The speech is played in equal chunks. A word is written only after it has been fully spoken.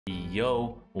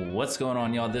Yo, what's going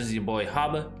on, y'all? This is your boy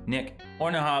Haba, Nick, or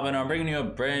Nahaba, and I'm bringing you a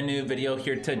brand new video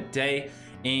here today.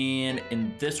 And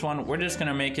in this one, we're just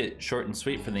gonna make it short and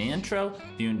sweet for the intro.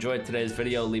 If you enjoyed today's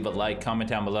video, leave a like, comment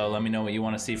down below. Let me know what you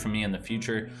want to see from me in the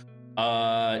future.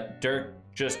 Durk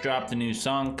just dropped a new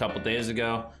song a couple days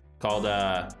ago called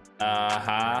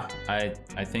AHHH.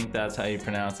 I think that's how you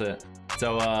pronounce it.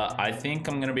 So I think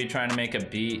I'm gonna be trying to make a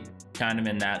beat kind of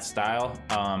in that style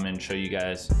and show you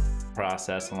guys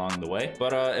process along the way.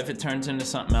 But if it turns into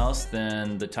something else,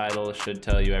 then the title should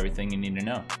tell you everything you need to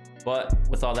know. But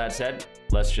with all that said,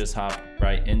 let's just hop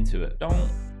right into it. Don't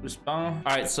respond.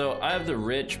 All right, so I have the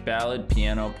rich ballad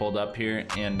piano pulled up here,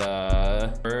 and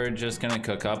we're just gonna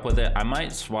cook up with it. I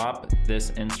might swap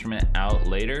this instrument out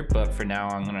later, but for now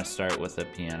I'm gonna start with the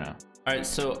piano. All right,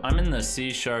 so I'm in the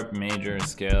C sharp major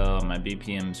scale. My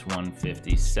BPM's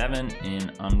 157,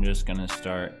 and I'm just gonna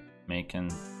start making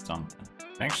something.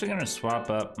 I'm actually gonna swap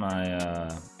up my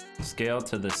scale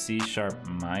to the C sharp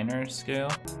minor scale.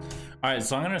 All right,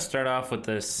 so I'm gonna start off with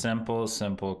this simple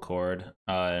chord,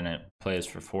 and it plays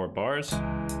for 4 bars.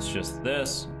 It's just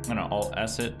this. I'm gonna Alt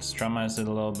S it, strummize it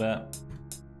a little bit,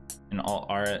 and Alt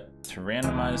R it to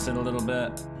randomize it a little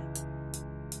bit.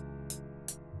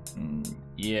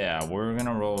 Yeah, we're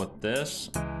gonna roll with this,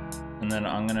 and then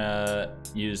I'm gonna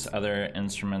use other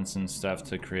instruments and stuff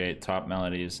to create top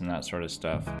melodies and that sort of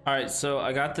stuff. All right, so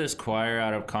I got this choir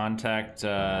out of Contact,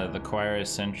 the Choir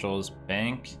Essentials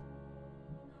Bank,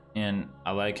 and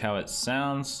I like how it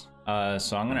sounds,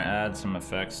 so I'm gonna add some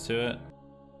effects to it.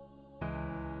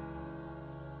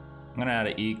 I'm gonna add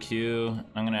an EQ,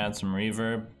 I'm gonna add some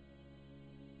reverb,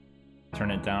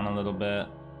 turn it down a little bit,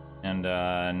 and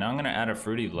now I'm gonna add a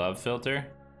Fruity Love filter.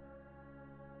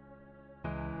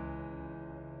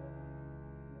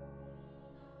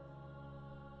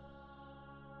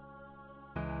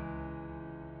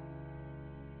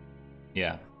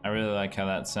 Yeah, I really like how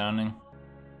that's sounding.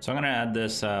 So I'm gonna add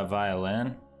this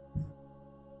violin.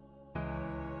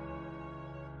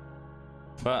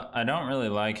 But I don't really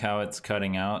like how it's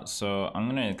cutting out, so I'm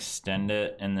gonna extend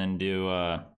it and then do,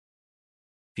 if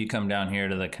you come down here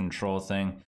to the control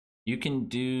thing, you can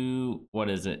do, what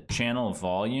is it, channel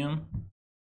volume.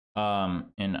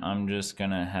 And I'm just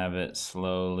gonna have it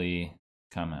slowly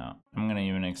come out. I'm gonna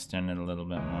even extend it a little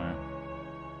bit more.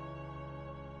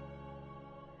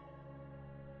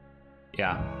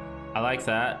 Yeah, I like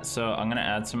that. So I'm gonna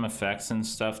add some effects and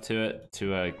stuff to it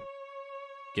to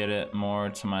get it more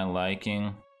to my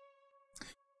liking.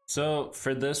 So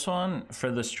for this one, for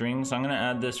the strings, I'm gonna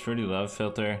add this Fruity Love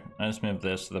filter. I just moved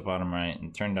this to the bottom right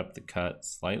and turned up the cut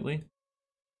slightly.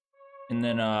 And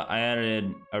then I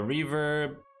added a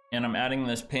reverb, and I'm adding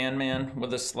this pan man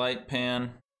with a slight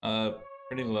pan,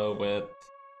 pretty low width.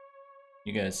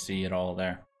 You guys see it all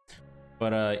there.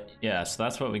 But yeah, so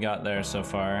that's what we got there so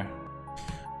far.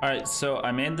 All right, so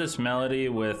I made this melody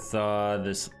with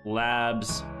this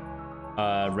Labs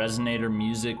Resonator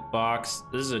music box.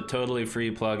 This is a totally free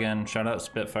plugin. Shout out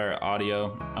Spitfire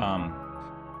Audio.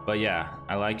 But yeah,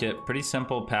 I like it. Pretty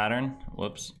simple pattern.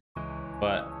 Whoops.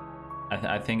 But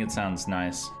I think it sounds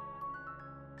nice.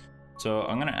 So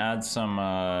I'm gonna add some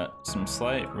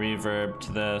slight reverb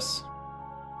to this.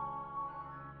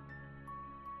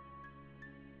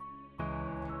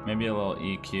 Maybe a little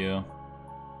EQ.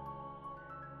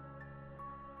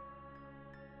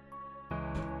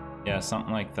 Yeah,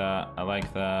 something like that. I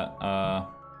like that.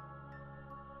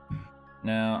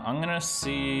 Now I'm gonna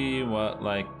see what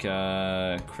like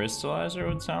crystallizer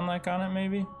would sound like on it,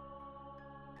 maybe.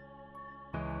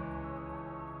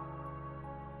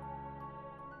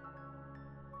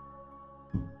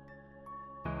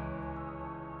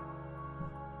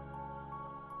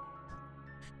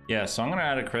 Yeah, so I'm gonna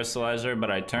add a crystallizer,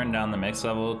 but I turned down the mix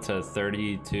level to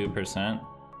 32%.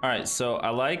 All right, so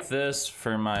I like this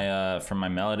for my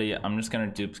melody. I'm just gonna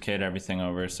duplicate everything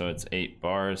over so it's 8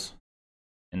 bars,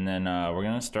 and then we're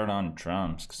gonna start on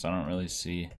drums because I don't really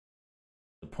see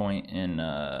the point in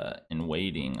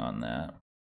waiting on that.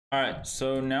 All right,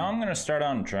 so now I'm gonna start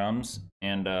on drums,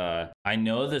 and I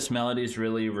know this melody is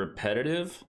really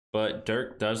repetitive, but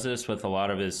Durk does this with a lot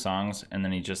of his songs, and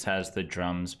then he just has the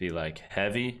drums be like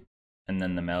heavy, and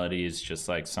then the melody is just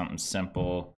like something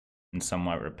simple and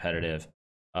somewhat repetitive.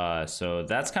 So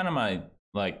that's kind of my,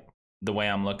 like, the way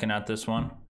I'm looking at this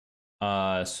one.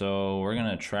 So we're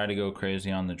gonna try to go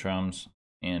crazy on the drums,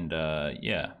 and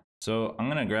yeah. So I'm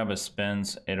gonna grab a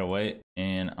Spins 808,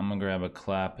 and I'm gonna grab a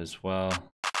clap as well.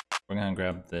 We're gonna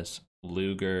grab this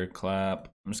Luger clap.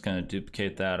 I'm just gonna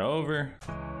duplicate that over.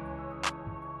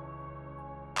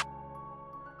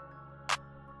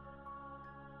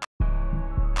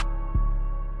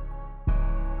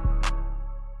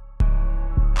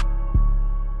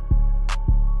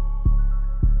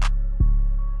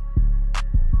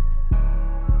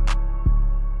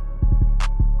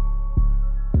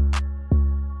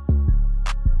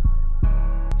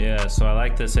 Yeah, so I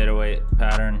like this 808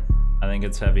 pattern. I think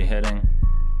it's heavy hitting.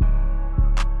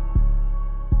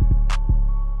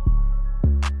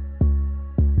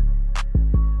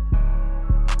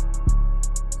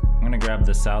 I'm gonna grab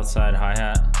the south side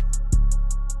hi-hat.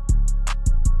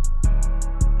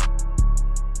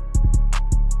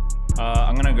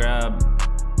 I'm gonna grab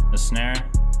the snare.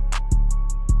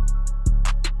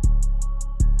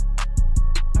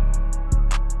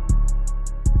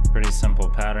 Pretty simple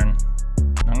pattern.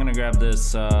 I'm gonna grab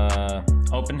this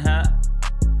open hat.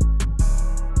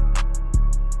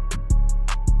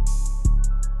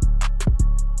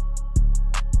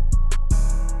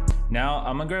 Now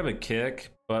I'm gonna grab a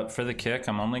kick, but for the kick,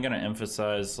 I'm only gonna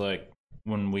emphasize like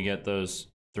when we get those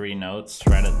 3 notes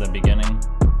right at the beginning.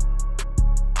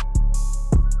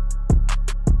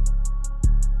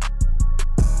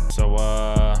 So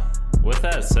with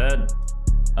that said,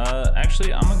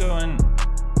 actually I'm gonna go in,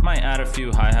 might add a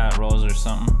few hi-hat rolls or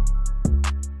something.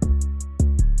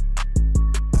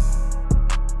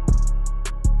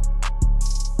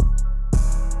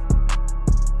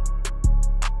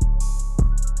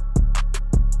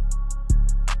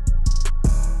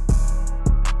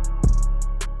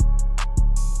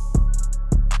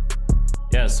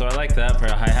 Yeah, so I like that for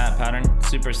a hi-hat pattern.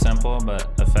 Super simple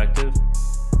but effective.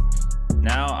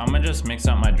 Now I'm gonna just mix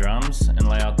out my drums and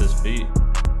lay out this beat.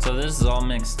 So this is all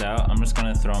mixed out. I'm just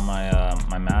gonna throw my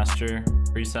my master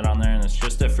preset on there, and it's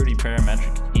just a Fruity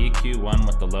Parametric EQ, one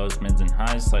with the lows, mids, and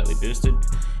highs slightly boosted,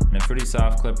 and a Fruity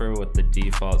Soft Clipper with the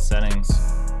default settings.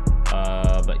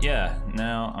 But yeah,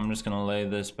 now I'm just gonna lay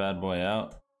this bad boy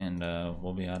out, and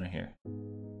we'll be out of here.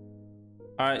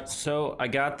 All right, so I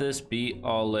got this beat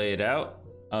all laid out.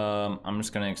 I'm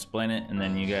just gonna explain it, and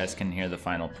then you guys can hear the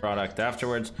final product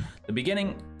afterwards. The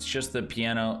beginning, it's just the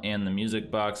piano and the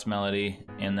music box melody,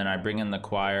 and then I bring in the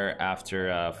choir after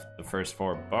the first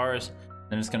 4 bars.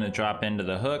 Then it's gonna drop into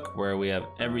the hook where we have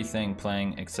everything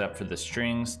playing except for the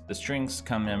strings. The strings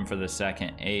come in for the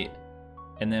second 8.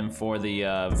 And then for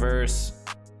the verse,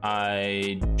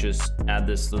 I just add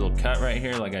this little cut right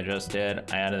here like I just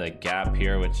did. I added a gap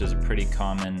here, which is a pretty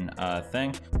common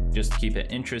thing, just to keep it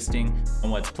interesting.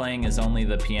 And what's playing is only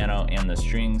the piano and the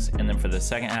strings. And then for the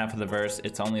second half of the verse,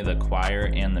 it's only the choir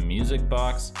and the music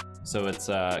box. So it's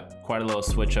quite a little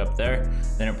switch up there.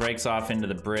 Then it breaks off into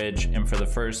the bridge. And for the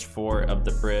first 4 of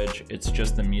the bridge, it's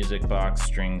just the music box,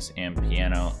 strings, and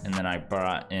piano. And then I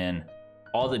brought in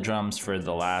all the drums for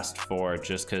the last 4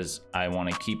 just because I want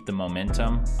to keep the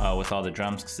momentum with all the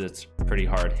drums, because it's pretty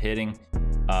hard hitting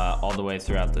all the way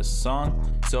throughout this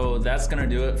song. So that's gonna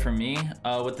do it for me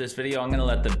with this video. I'm gonna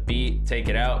let the beat take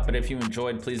it out, but if you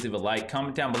enjoyed, please leave a like,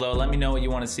 comment down below, let me know what you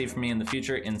want to see from me in the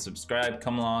future, and subscribe.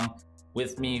 Come along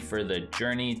with me for the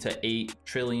journey to 8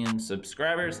 trillion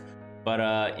subscribers.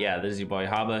 But yeah, this is your boy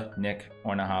Haba, Nick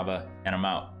or Nahaba, and I'm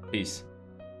out. Peace.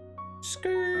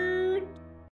 Skrrr.